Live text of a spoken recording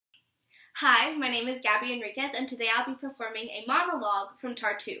Hi, my name is Gabby Enriquez, and today I'll be performing a monologue from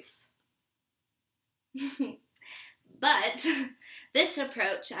Tartuffe. But this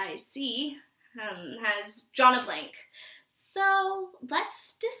approach, I see, has drawn a blank. So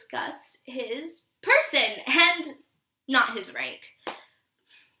let's discuss his person and not his rank.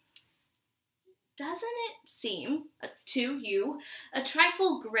 Doesn't it seem to you a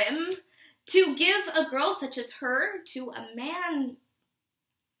trifle grim to give a girl such as her to a man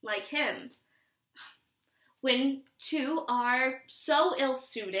like him, when two are so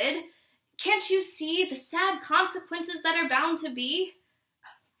ill-suited? Can't you see the sad consequences that are bound to be?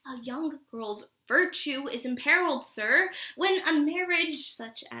 A young girl's virtue is imperiled, sir, when a marriage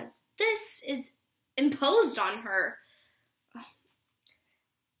such as this is imposed on her.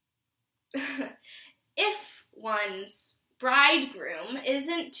 If one's bridegroom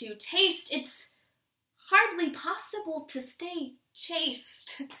isn't to taste, it's hardly possible to stay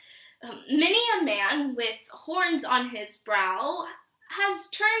chaste. Many a man with horns on his brow has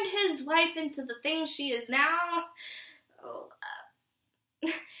turned his wife into the thing she is now.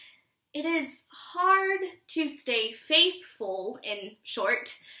 It is hard to stay faithful, in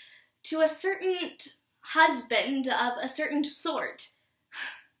short, to a certain husband of a certain sort.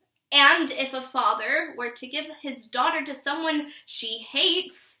 And if a father were to give his daughter to someone she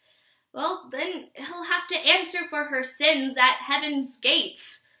hates, well, then he'll have to answer for her sins at heaven's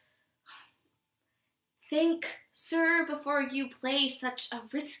gates. Think, sir, before you play such a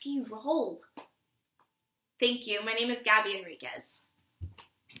risky role. Thank you. My name is Gabby Enriquez.